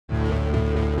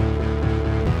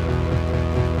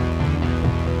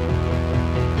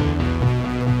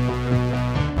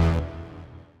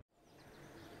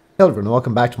Hello everyone,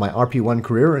 welcome back to my RP-1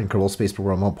 career in Kerbal Space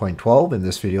Program 1.12. In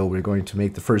this video we're going to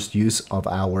make the first use of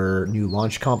our new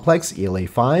launch complex,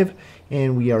 ELA-5,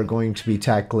 and we are going to be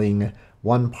tackling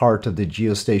one part of the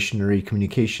Geostationary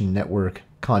Communication Network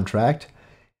contract.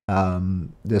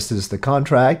 This is the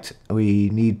contract.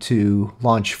 We need to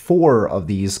launch 4 of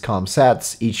these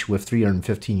ComSats, each with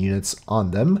 315 units on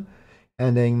them,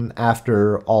 and then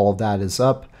after all of that is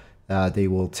up, they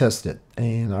will test it,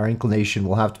 and our inclination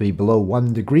will have to be below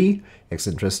 1 degree,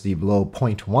 eccentricity below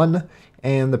 0.1,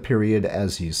 and the period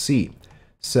as you see.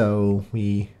 So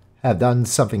we have done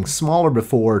something smaller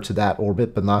before to that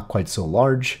orbit, but not quite so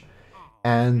large,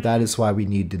 and that is why we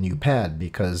need the new pad,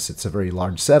 because it's a very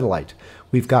large satellite.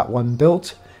 We've got one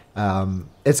built.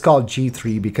 It's called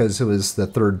G3 because it was the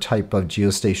 3rd type of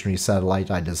geostationary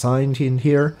satellite I designed in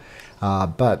here,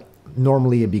 but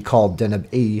normally it'd be called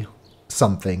Deneb A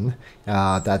something.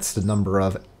 That's the number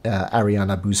of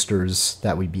Ariana boosters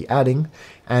that we'd be adding.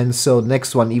 And so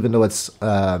next one, even though it's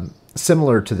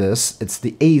similar to this, it's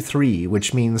the A3,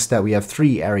 which means that we have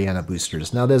 3 Ariana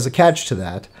boosters. Now there's a catch to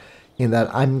that, in that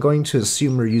I'm going to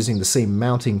assume we're using the same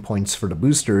mounting points for the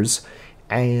boosters,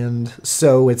 and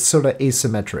so it's sort of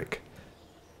asymmetric,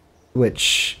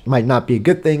 which might not be a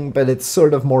good thing, but it's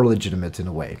sort of more legitimate in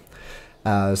a way.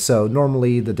 So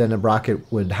normally the Deneb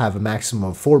rocket would have a maximum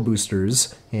of 4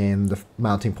 boosters, and the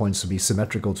mounting points would be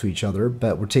symmetrical to each other,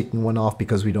 but we're taking one off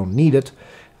because we don't need it,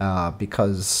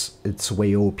 because it's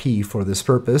way OP for this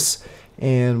purpose,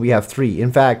 and we have 3.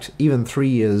 In fact, even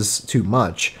 3 is too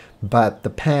much, but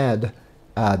the pad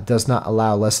does not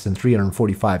allow less than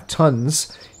 345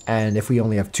 tons, and if we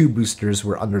only have 2 boosters,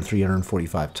 we're under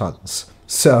 345 tons.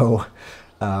 So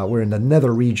we're in the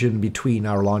nether region between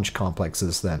our launch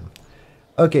complexes then.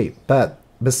 Okay, but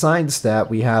besides that,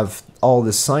 we have all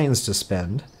this science to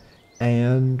spend,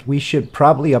 and we should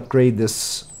probably upgrade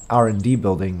this R&D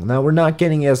building. Now, we're not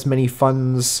getting as many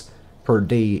funds per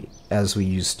day as we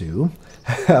used to.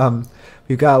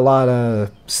 We've got a lot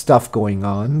of stuff going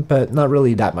on, but not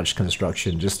really that much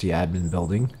construction, just the admin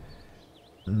building.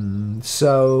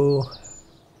 So,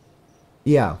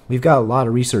 yeah, we've got a lot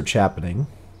of research happening,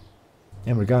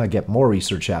 and we're gonna get more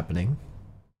research happening.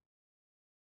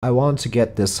 I want to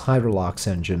get this Hydrolox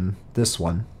engine, this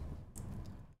one.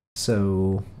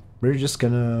 So we're just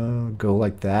gonna go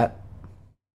like that.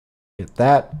 Get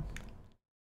that.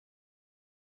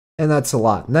 And that's a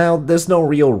lot. Now, there's no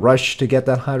real rush to get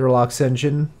that Hydrolox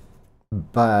engine,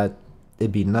 but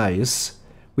it'd be nice.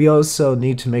 We also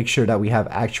need to make sure that we have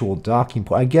actual docking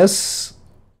ports. I guess,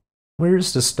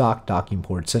 where's the stock docking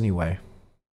ports anyway?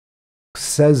 It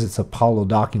says it's Apollo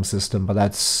docking system, but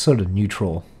that's sort of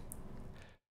neutral.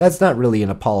 That's not really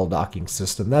an Apollo docking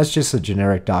system. That's just a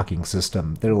generic docking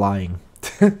system. They're lying.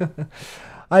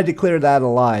 I declare that a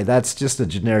lie. That's just a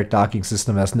generic docking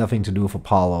system. It has nothing to do with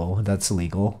Apollo. That's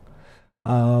illegal.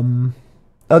 Oh,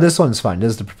 this one's fine.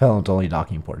 This is the propellant-only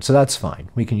docking port, so that's fine.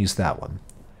 We can use that one.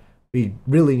 We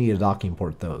really need a docking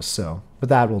port, though, so... but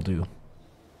that will do.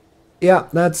 Yeah,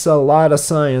 that's a lot of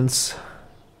science.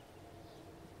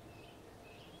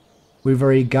 We've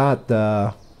already got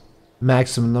the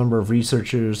maximum number of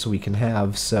researchers we can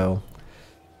have, so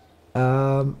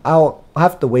I'll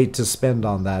have to wait to spend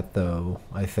on that, though,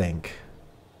 I think.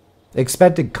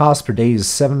 Expected cost per day is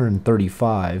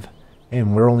 735,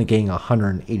 and we're only getting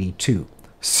 182.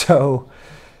 So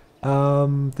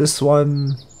this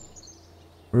one,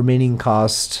 remaining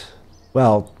cost,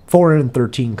 well,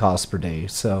 413 costs per day,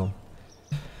 so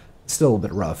it's still a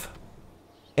bit rough.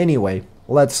 Anyway,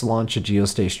 let's launch a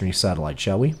geostationary satellite,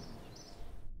 shall we?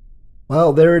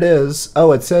 Well, there it is.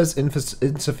 Oh, it says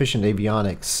insufficient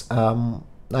avionics.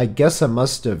 I guess I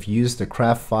must have used the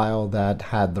craft file that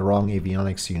had the wrong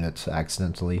avionics unit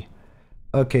accidentally.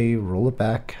 Okay, roll it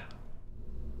back.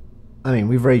 I mean,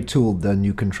 we've already tooled the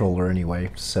new controller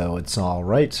anyway, so it's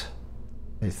alright.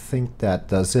 I think that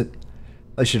does it.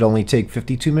 I should only take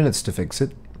 52 minutes to fix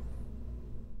it.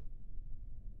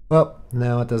 Well,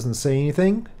 now it doesn't say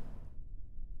anything.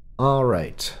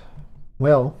 Alright.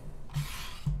 Well,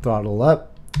 throttle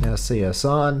up, SAS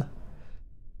on,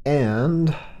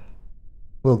 and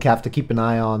we'll have to keep an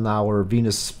eye on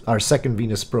our second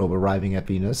Venus probe arriving at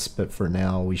Venus, but for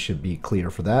now we should be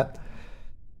clear for that.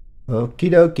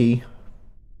 Okie dokie.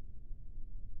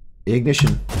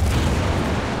 Ignition.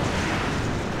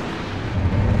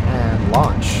 And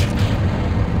launch.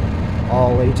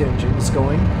 All 8 engines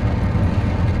going.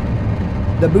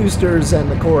 The boosters and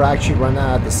the core actually run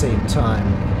out at the same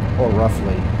time, or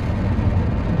roughly.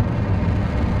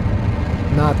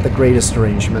 Not the greatest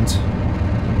arrangement,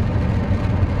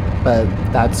 but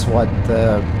that's what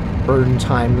the burn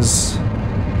times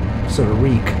sort of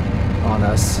wreak on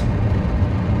us.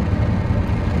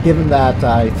 Given that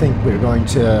I think we're going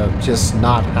to just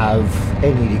not have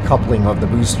any decoupling of the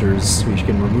boosters, we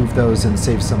can remove those and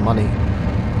save some money.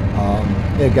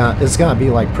 It's gonna be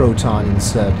like Proton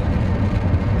instead.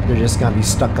 They're just gonna be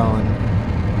stuck on.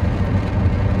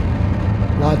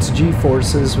 Lots of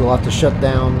G-forces, we'll have to shut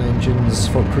down engines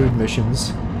for crewed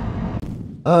missions.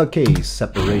 Okay,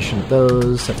 separation of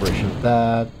those, separation of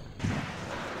that.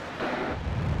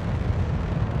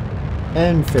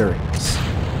 And fairings.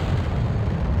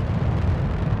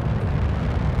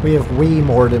 We have way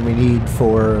more than we need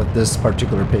for this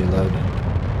particular payload.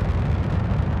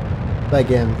 But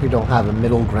again, we don't have a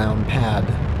middle ground pad.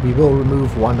 We will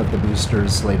remove one of the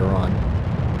boosters later on.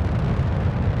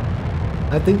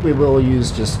 I think we will use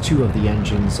just 2 of the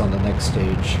engines on the next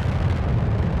stage.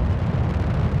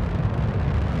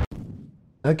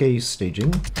 Okay,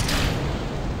 staging.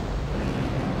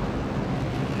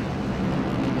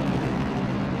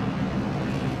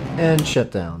 And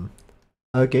shut down.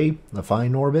 Okay, a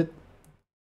fine orbit.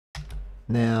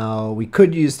 Now, we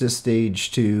could use this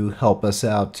stage to help us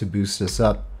out to boost us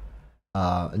up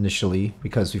initially,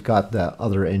 because we've got that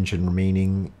other engine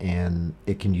remaining and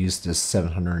it can use this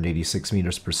 786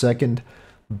 meters per second,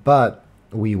 but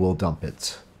we will dump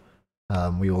it.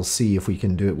 We will see if we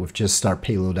can do it with just our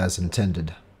payload as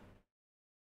intended.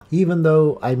 Even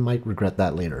though I might regret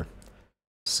that later.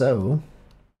 So,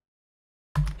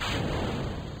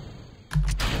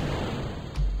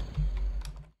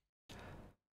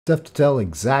 tough to tell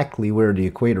exactly where the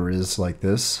equator is like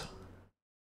this.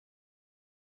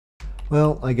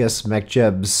 Well, I guess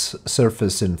MacJeb's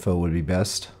surface info would be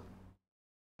best.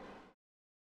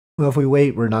 Well, if we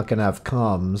wait, we're not going to have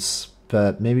comms,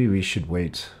 but maybe we should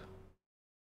wait.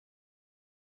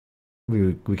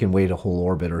 We can wait a whole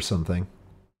orbit or something.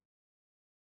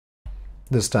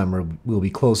 This time we'll be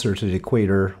closer to the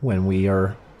equator when we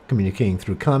are communicating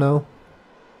through Kano.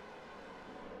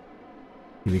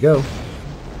 Here we go.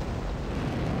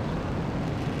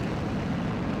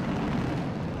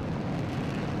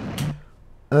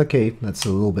 Okay, that's a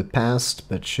little bit past,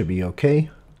 but should be okay.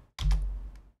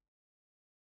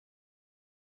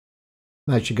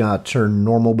 Actually gotta turn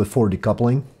normal before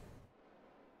decoupling.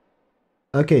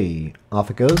 Okay, off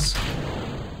it goes.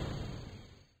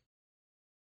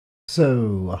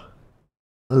 So,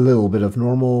 a little bit of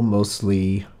normal,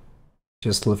 mostly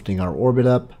just lifting our orbit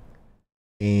up.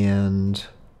 And,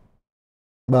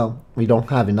 well, we don't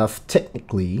have enough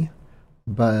technically,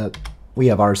 but we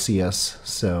have RCS,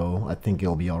 so I think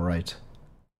it'll be alright.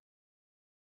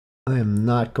 I am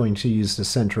not going to use the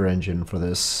center engine for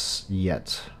this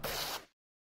yet.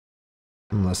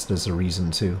 Unless there's a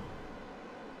reason to.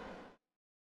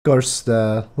 Of course,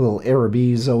 the little error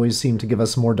bees always seem to give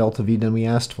us more delta V than we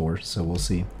asked for, so we'll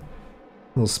see.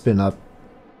 We'll spin up.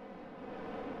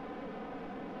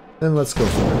 And let's go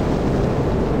for it.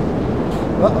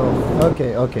 Uh-oh.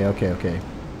 Okay.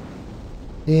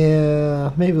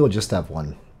 Yeah, maybe we'll just have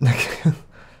one.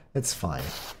 It's fine.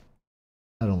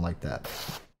 I don't like that.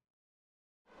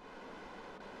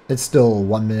 It's still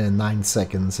 1 minute and 9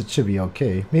 seconds. It should be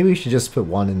okay. Maybe we should just put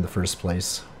 1 in the first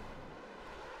place.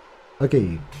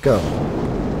 Okay, go.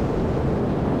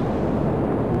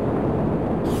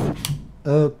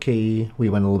 Okay, we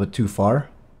went a little bit too far.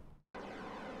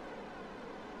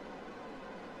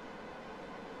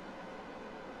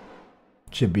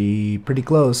 Should be pretty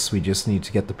close. We just need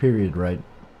to get the period right.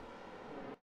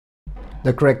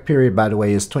 The correct period, by the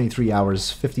way, is 23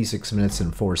 hours, 56 minutes,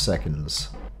 and 4 seconds.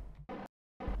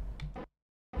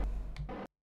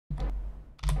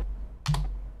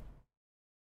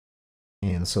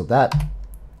 And so that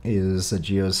is a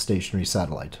geostationary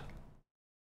satellite.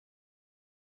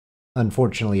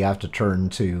 Unfortunately, I have to turn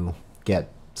to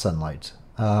get sunlight.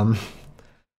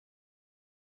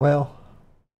 Well,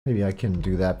 maybe I can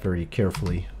do that very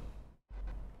carefully.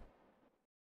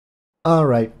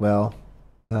 Alright, well,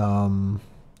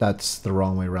 that's the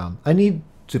wrong way around. I need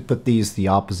to put these the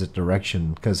opposite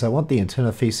direction, because I want the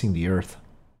antenna facing the Earth.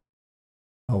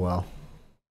 Oh well.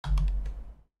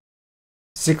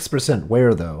 6%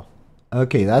 where, though?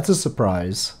 Okay, that's a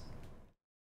surprise.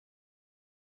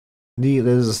 This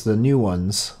is the new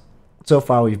ones. So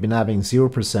far we've been having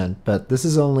 0%, but this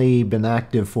has only been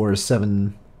active for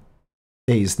 7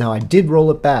 days. Now I did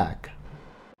roll it back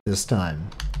this time.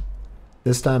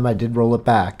 This time I did roll it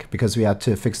back because we had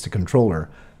to fix the controller.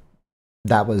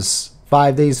 That was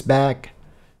 5 days back,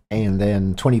 and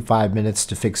then 25 minutes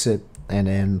to fix it, and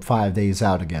then 5 days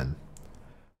out again.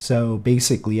 So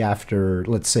basically after,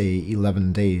 let's say,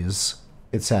 11 days,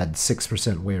 it's had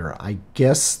 6% wear. I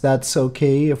guess that's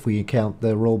okay if we count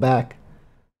the rollback,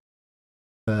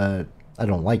 but I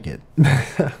don't like it.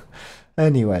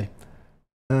 Anyway,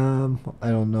 I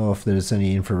don't know if there's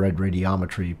any infrared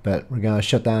radiometry, but we're gonna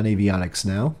shut down avionics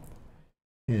now.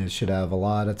 And it should have a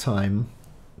lot of time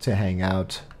to hang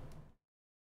out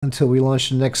until we launch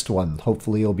the next one.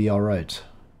 Hopefully it'll be alright.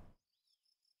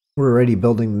 We're already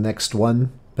building the next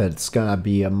one, but it's gonna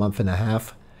be a month and a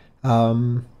half.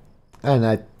 And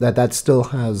that still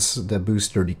has the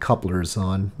booster decouplers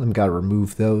on. I'm gonna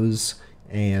remove those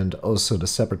and also the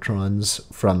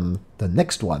separatrons from the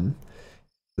next one,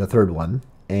 the third one,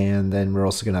 and then we're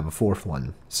also gonna have a fourth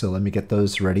one. So let me get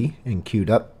those ready and queued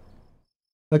up.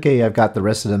 Okay, I've got the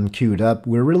rest of them queued up.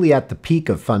 We're really at the peak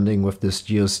of funding with this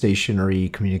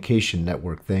geostationary communication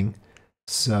network thing.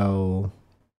 So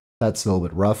that's a little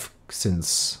bit rough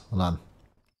since, hold on,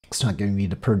 it's not giving me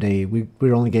the per day.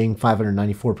 We're only getting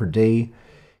 594 per day.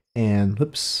 And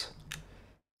whoops,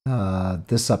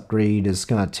 this upgrade is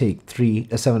gonna take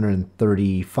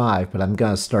 735, but I'm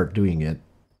gonna start doing it.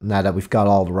 Now that we've got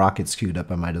all the rockets queued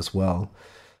up, I might as well.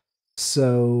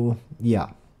 So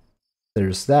yeah,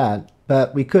 there's that.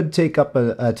 But we could take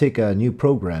a new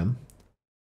program.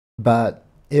 But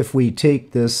if we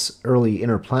take this early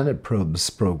interplanet probes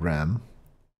program,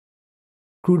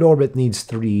 crewed orbit needs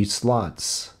 3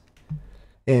 slots.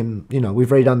 And, you know,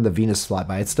 we've already done the Venus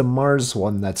flyby. It's the Mars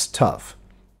one that's tough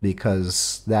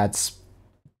because that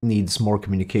needs more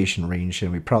communication range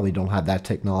and we probably don't have that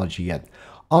technology yet.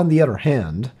 On the other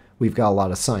hand, we've got a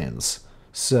lot of science.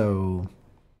 So,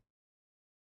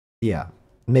 yeah,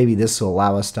 maybe this will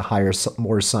allow us to hire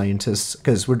more scientists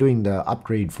because we're doing the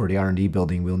upgrade for the R&D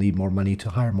building. We'll need more money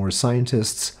to hire more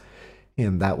scientists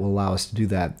and that will allow us to do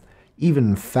that.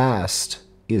 Even fast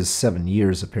is 7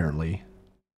 years apparently.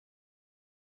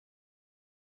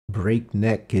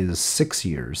 Breakneck is 6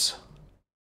 years.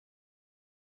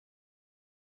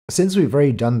 Since we've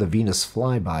already done the Venus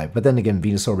flyby, but then again,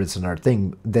 Venus orbit's another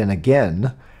thing, then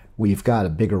again, we've got a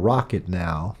bigger rocket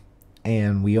now,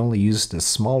 and we only used a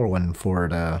smaller one for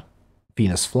the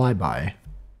Venus flyby.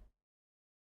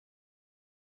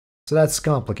 So that's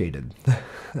complicated.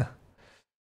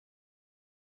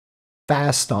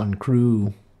 Fast on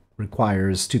crew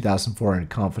requires 2,400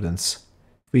 confidence.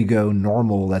 If we go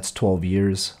normal, that's 12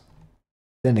 years.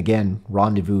 Then again,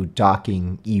 rendezvous,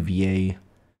 docking, EVA.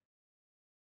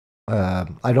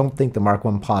 I don't think the Mark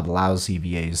 1 pod allows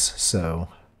EVAs, so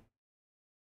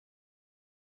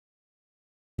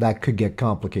that could get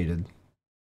complicated.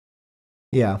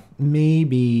 Yeah,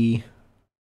 maybe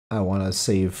I want to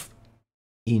save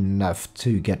enough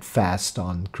to get fast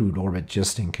on crewed orbit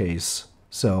just in case.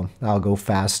 So I'll go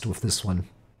fast with this one,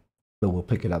 but we'll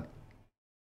pick it up.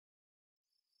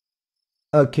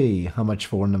 Okay, how much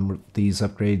for one of these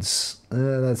upgrades?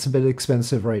 That's a bit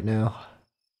expensive right now.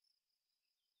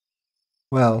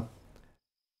 Well,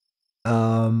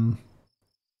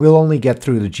 we'll only get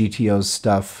through the GTO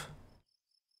stuff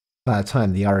by the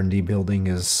time the R&D building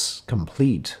is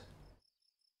complete.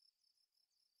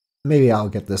 Maybe I'll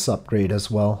get this upgrade as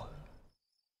well.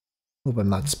 Hope I'm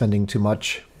not spending too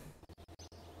much.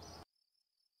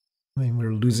 I mean,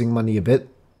 we're losing money a bit.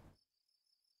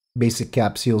 Basic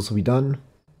capsules will be done.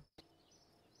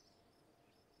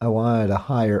 I wanted to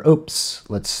hire... Oops,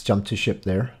 let's jump to ship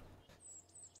there.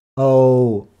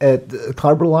 Oh, the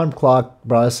carbon alarm clock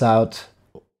brought us out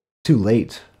too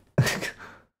late.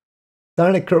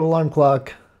 Darn it, carbon alarm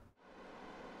clock.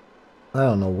 I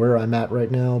don't know where I'm at right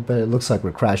now, but it looks like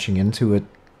we're crashing into it.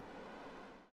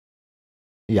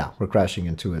 Yeah, we're crashing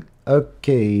into it.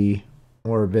 Okay,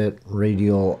 orbit,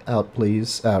 radial out,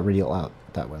 please. Radial out,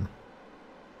 that one.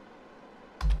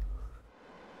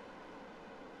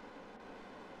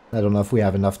 I don't know if we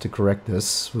have enough to correct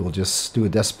this. We'll just do a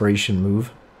desperation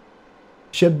move.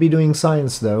 Should be doing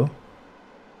science, though.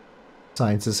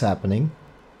 Science is happening.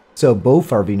 So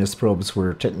both our Venus probes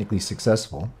were technically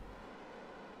successful.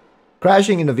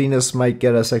 Crashing into Venus might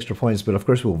get us extra points, but of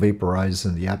course we'll vaporize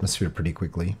in the atmosphere pretty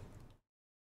quickly.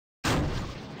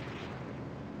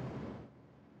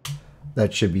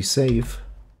 That should be safe.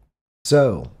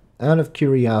 So, out of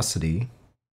curiosity,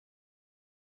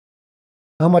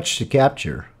 how much to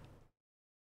capture?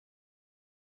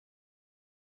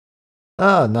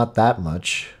 Not that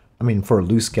much. I mean, for a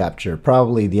loose capture.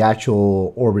 Probably the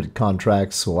actual orbit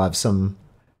contracts will have some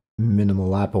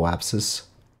minimal apoapsis.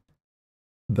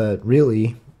 But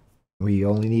really, we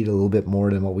only need a little bit more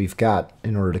than what we've got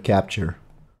in order to capture.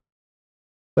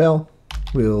 Well,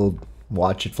 we'll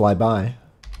watch it fly by.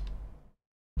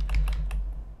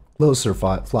 Closer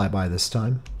flyby this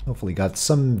time. Hopefully got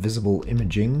some visible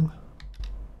imaging.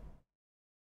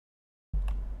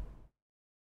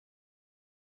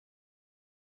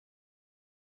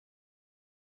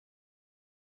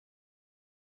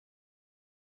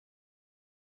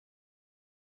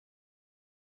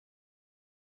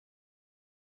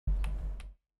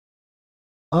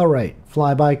 Alright,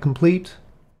 flyby complete.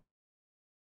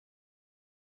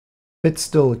 Bits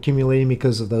still accumulating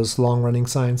because of those long-running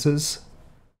sciences.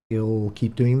 You'll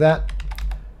keep doing that.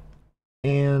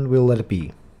 And we'll let it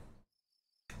be.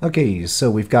 Okay,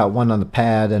 so we've got one on the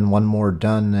pad and one more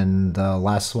done, and the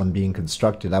last one being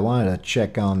constructed. I wanted to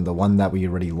check on the one that we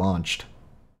already launched.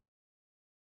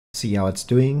 See how it's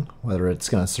doing, whether it's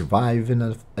going to survive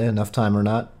enough time or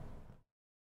not.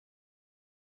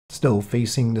 Still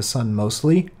facing the sun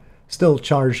mostly. Still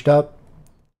charged up.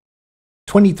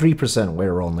 23%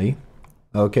 wear only.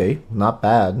 Okay, not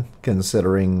bad,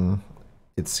 considering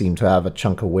it seemed to have a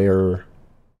chunk of wear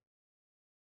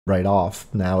right off.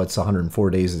 Now it's 104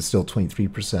 days, it's still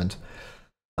 23%.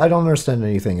 I don't understand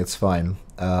anything, it's fine,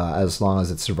 as long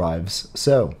as it survives.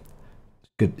 So,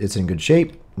 good, it's in good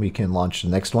shape. We can launch the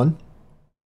next one.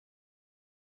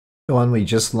 The one we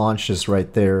just launched is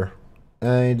right there.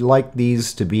 I'd like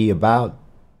these to be about,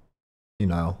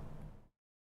 90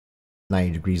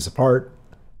 degrees apart.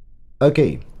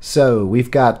 Okay, so we've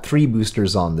got 3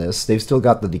 boosters on this. They've still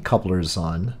got the decouplers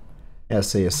on.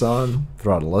 SAS on,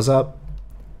 throttle is up.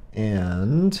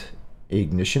 And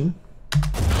ignition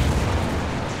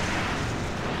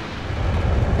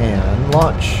and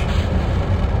launch.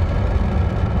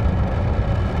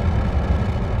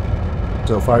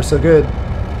 So far so good.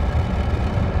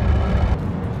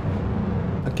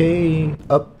 Okay,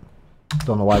 up.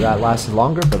 Don't know why that lasted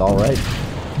longer, but alright.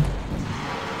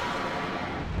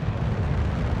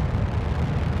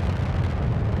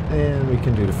 And we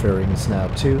can do the fairings now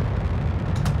too.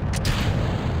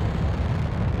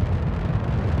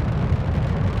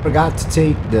 Forgot to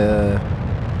take the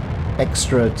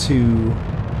extra 2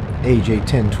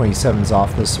 AJ1027s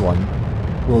off this one.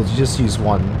 We'll just use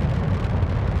one.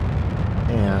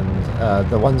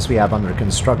 And the ones we have under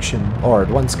construction, or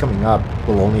the ones coming up,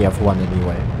 will only have one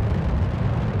anyway.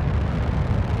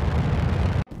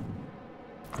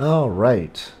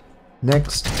 Alright.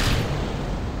 Next.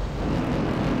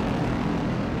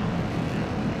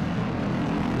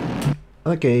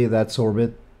 Okay, that's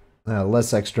orbit.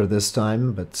 Less extra this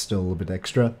time, but still a little bit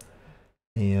extra.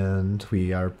 And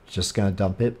we are just gonna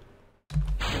dump it.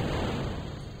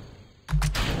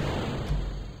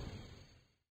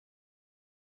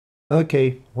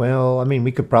 Okay, well, I mean,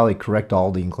 we could probably correct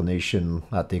all the inclination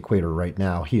at the equator right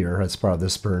now here as part of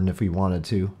this burn if we wanted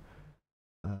to.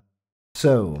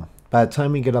 So, by the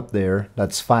time we get up there,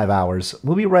 that's 5 hours.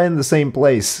 We'll be right in the same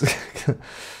place.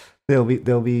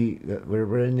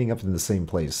 We're ending up in the same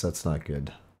place. That's not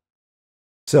good.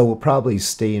 So we'll probably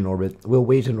stay in orbit. We'll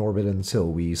wait in orbit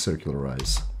until we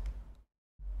circularize.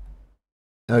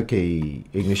 Okay,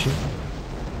 ignition.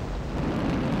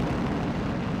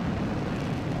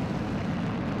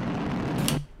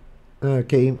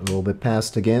 Okay, a little bit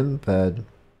past again, but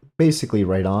basically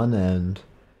right on, and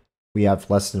we have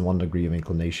less than 1 degree of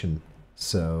inclination.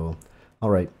 So,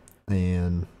 alright,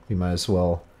 and we might as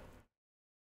well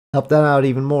help that out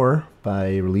even more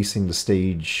by releasing the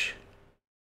stage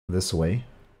this way.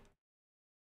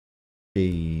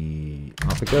 Okay,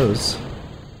 off it goes.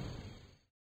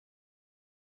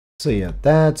 So yeah,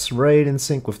 that's right in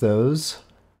sync with those.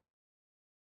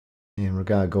 And we're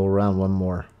gonna go around one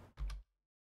more.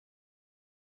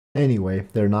 Anyway,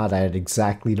 they're not at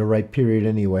exactly the right period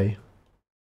anyway.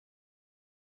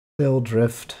 They'll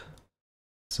drift,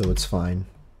 so it's fine.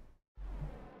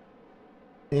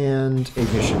 And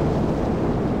ignition.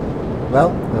 Well,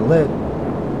 they're lit.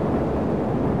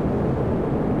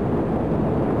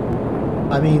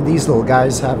 I mean, these little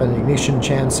guys have an ignition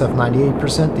chance of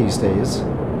 98% these days.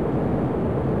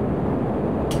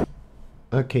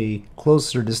 Okay,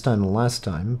 closer this time than last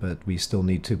time, but we still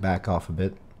need to back off a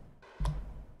bit.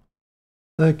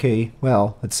 Okay,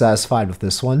 well, it's satisfied with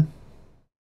this one.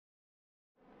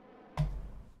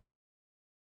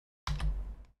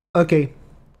 Okay,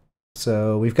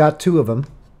 so we've got 2 of them.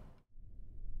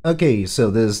 Okay,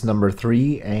 so this is number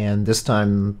 3, and this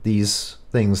time these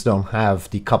things don't have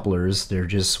decouplers, they're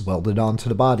just welded onto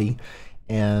the body.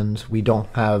 And we don't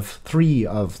have 3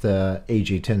 of the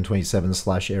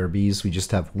AJ1027/ARBs, we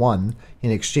just have 1.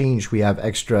 In exchange, we have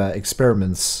extra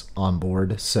experiments on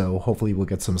board, so hopefully we'll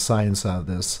get some science out of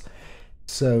this.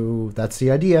 So that's the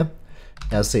idea.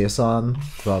 SAS on,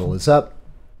 throttle is up,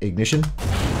 ignition.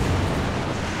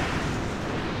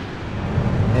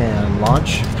 And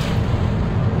launch.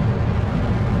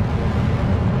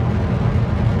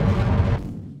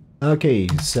 Okay,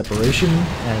 separation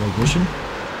and ignition.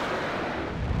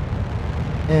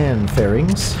 And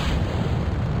fairings.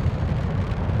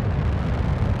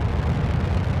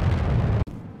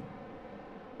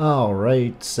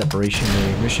 Alright, separation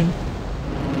and ignition.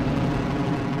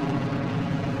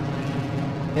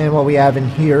 And what we have in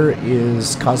here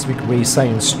is Cosmic Ray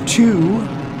Science 2,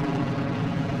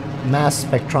 Mass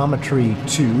Spectrometry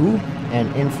 2,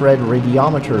 and Infrared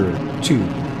Radiometer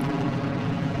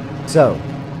 2. So,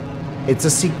 it's a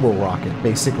sequel rocket,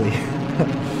 basically.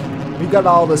 We got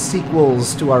all the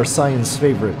sequels to our science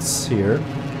favorites here.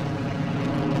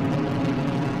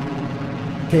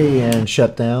 Okay, and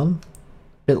shut down.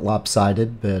 Bit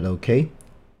lopsided, but okay.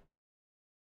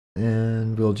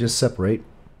 And we'll just separate.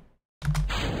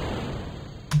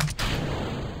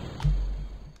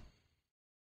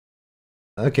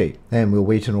 Okay, and we'll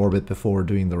wait in orbit before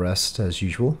doing the rest as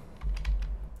usual.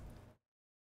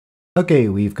 Okay,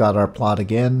 we've got our plot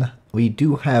again. We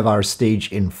do have our stage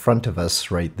in front of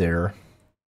us right there.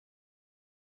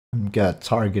 We've got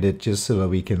targeted just so that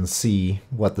we can see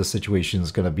what the situation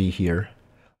is going to be here.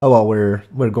 Oh well,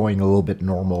 we're going a little bit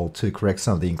normal to correct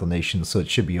some of the inclinations, so it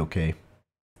should be okay.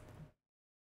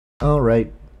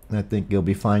 Alright, I think you'll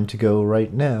be fine to go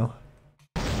right now.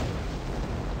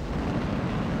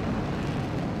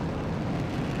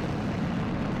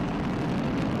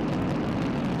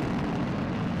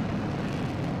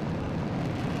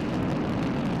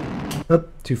 Oh,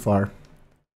 too far.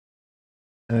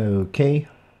 Okay.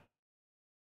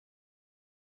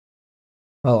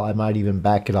 Well, I might even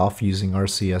back it off using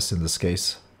RCS in this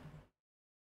case.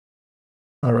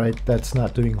 Alright, that's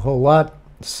not doing a whole lot,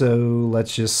 so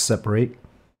let's just separate.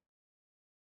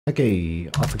 Okay,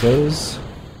 off it goes.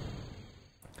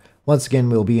 Once again,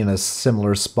 we'll be in a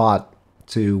similar spot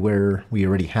to where we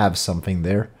already have something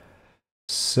there.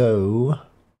 So,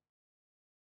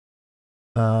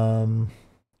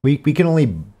 we can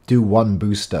only do one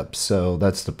boost up, so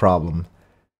that's the problem.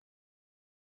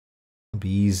 It'd be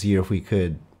easier if we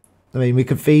could... I mean, we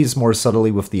could phase more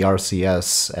subtly with the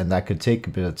RCS, and that could take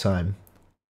a bit of time.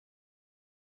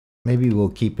 Maybe we'll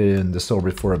keep it in this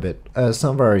orbit for a bit.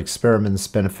 Some of our experiments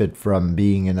benefit from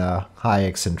being in a high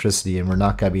eccentricity, and we're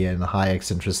not going to be in a high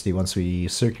eccentricity once we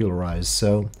circularize,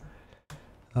 so...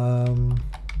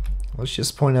 let's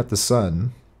just point at the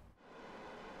sun.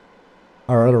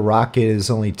 Our other rocket is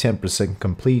only 10%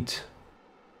 complete,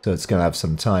 so it's going to have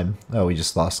some time. Oh, we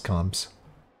just lost comms.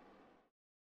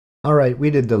 Alright, we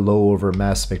did the low over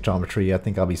mass spectrometry. I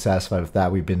think I'll be satisfied with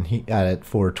that. We've been at it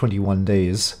for 21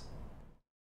 days.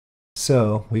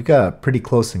 So, we've got a pretty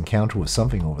close encounter with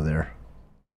something over there.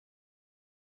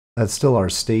 That's still our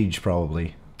stage,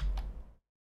 probably.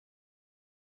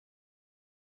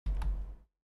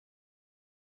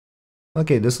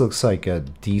 Okay, this looks like a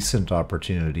decent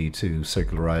opportunity to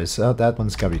circularize. That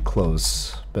one's gotta be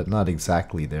close, but not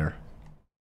exactly there.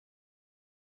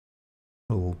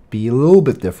 It'll be a little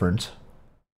bit different.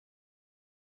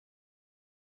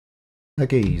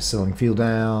 Okay, sealing fuel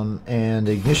down, and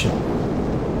ignition.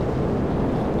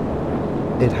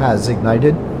 It has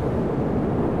ignited.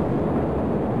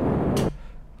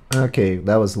 Okay,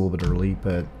 that was a little bit early,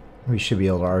 but we should be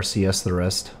able to RCS the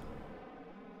rest.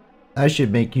 I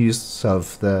should make use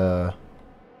of the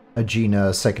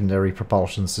Agena secondary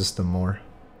propulsion system more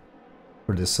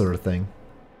for this sort of thing.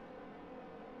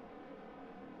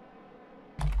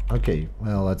 Okay,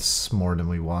 well that's more than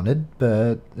we wanted,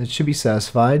 but it should be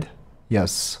satisfied.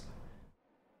 Yes.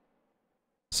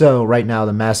 So right now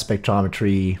the mass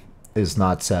spectrometry is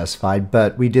not satisfied,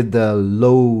 but we did the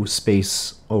low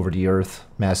space over the Earth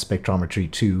mass spectrometry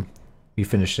 2. We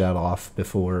finished that off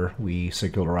before we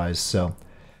circularized, so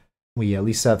we at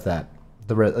least have that.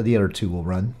 The other two will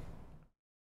run.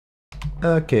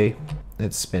 Okay,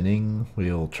 it's spinning.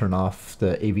 We'll turn off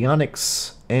the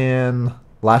avionics, and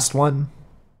last one.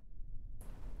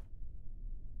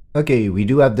 Okay, we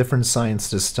do have different science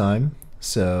this time,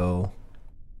 so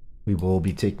we will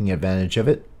be taking advantage of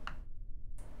it.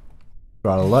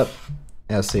 Throttle up,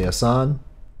 SAS on,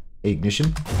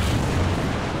 ignition.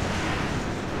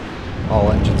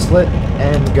 All engines lit,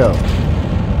 and go.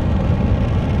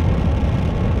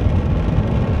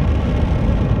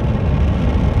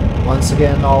 Once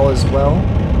again, all is well.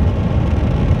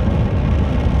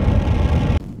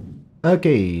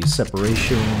 Okay,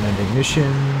 separation and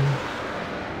ignition.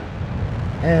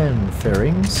 And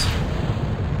fairings.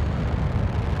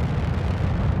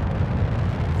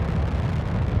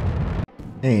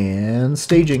 And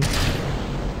staging.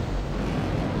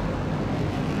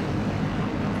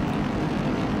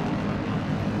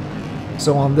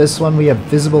 So on this one we have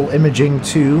visible imaging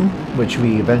 2, which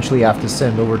we eventually have to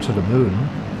send over to the moon.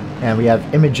 And we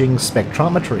have imaging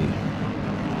spectrometry.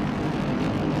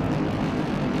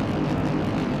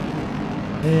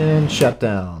 And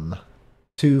shutdown.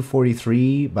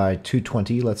 243 by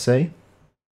 220, let's say.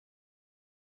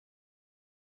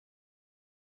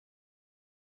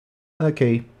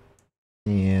 Okay,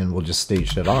 And we'll just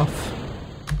stage that off.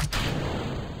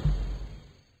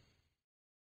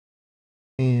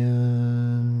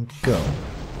 And go.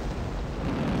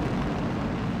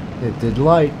 It did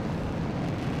light.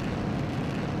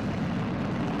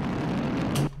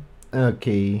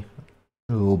 Okay,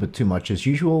 a little bit too much as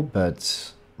usual,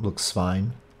 but looks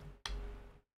fine.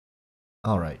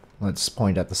 Alright, let's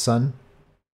point at the sun.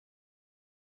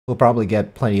 We'll probably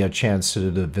get plenty of chance to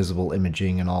do the visible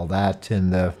imaging and all that,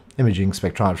 and the imaging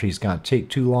spectrometry is going to take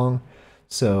too long,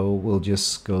 so we'll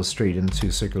just go straight into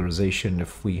circularization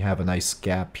if we have a nice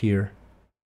gap here.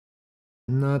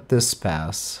 Not this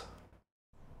pass.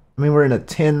 I mean, we're in a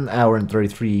 10-hour and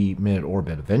 33-minute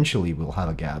orbit. Eventually we'll have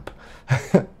a gap.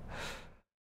 I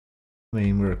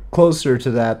mean, we're closer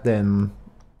to that than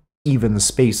even the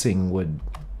spacing would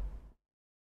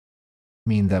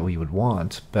mean that we would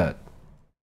want, but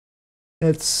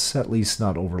it's at least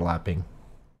not overlapping.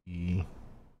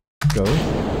 Go.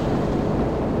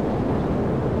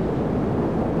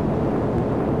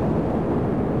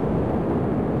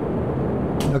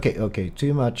 Okay,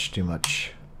 too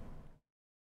much.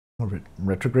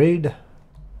 Retrograde.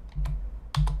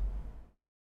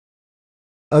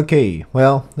 Okay,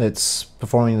 well, it's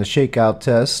performing the shakeout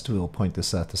test. We'll point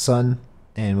this at the sun,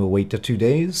 and we'll wait 2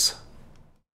 days.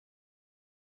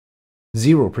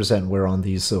 0% wear on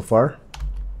these so far.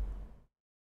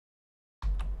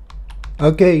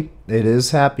 Okay, it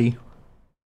is happy.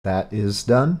 That is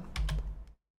done.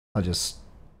 I'll just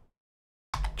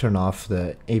turn off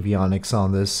the avionics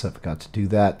on this. I forgot to do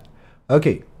that.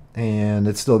 Okay, and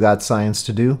it's still got science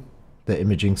to do. The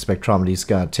imaging spectrometry's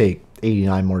gonna take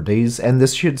 89 more days, and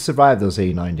this should survive those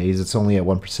 89 days. It's only at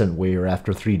 1% wear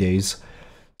after 3 days.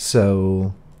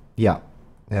 So, yeah,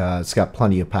 it's got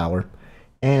plenty of power.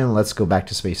 And let's go back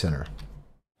to Space Center.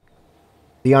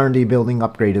 The R&D building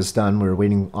upgrade is done. We're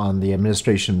waiting on the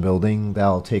administration building.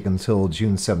 That'll take until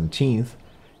June 17th.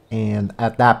 And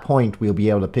at that point, we'll be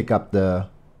able to pick up the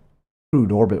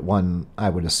crewed orbit one, I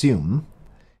would assume.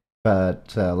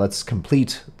 But let's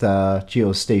complete the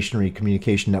geostationary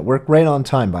communication network right on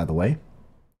time, by the way.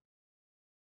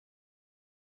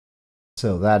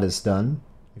 So that is done.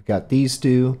 We've got these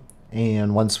two.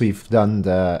 And once we've done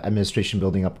the administration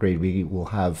building upgrade, we will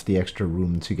have the extra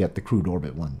room to get the crewed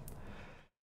orbit one.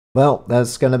 Well,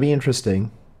 that's going to be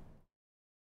interesting.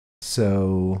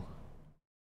 So,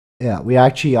 yeah, we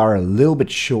actually are a little bit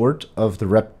short of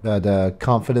the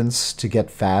confidence to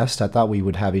get fast. I thought we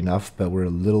would have enough, but we're a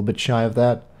little bit shy of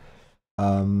that.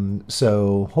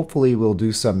 So hopefully we'll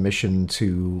do some mission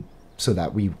so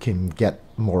that we can get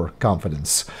more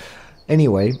confidence.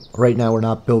 Anyway, right now we're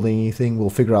not building anything. We'll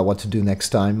figure out what to do next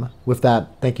time. With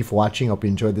that, thank you for watching. Hope you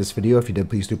enjoyed this video. If you did,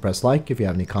 please do press like. If you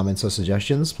have any comments or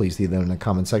suggestions, please leave them in the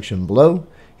comment section below.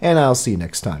 And I'll see you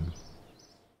next time.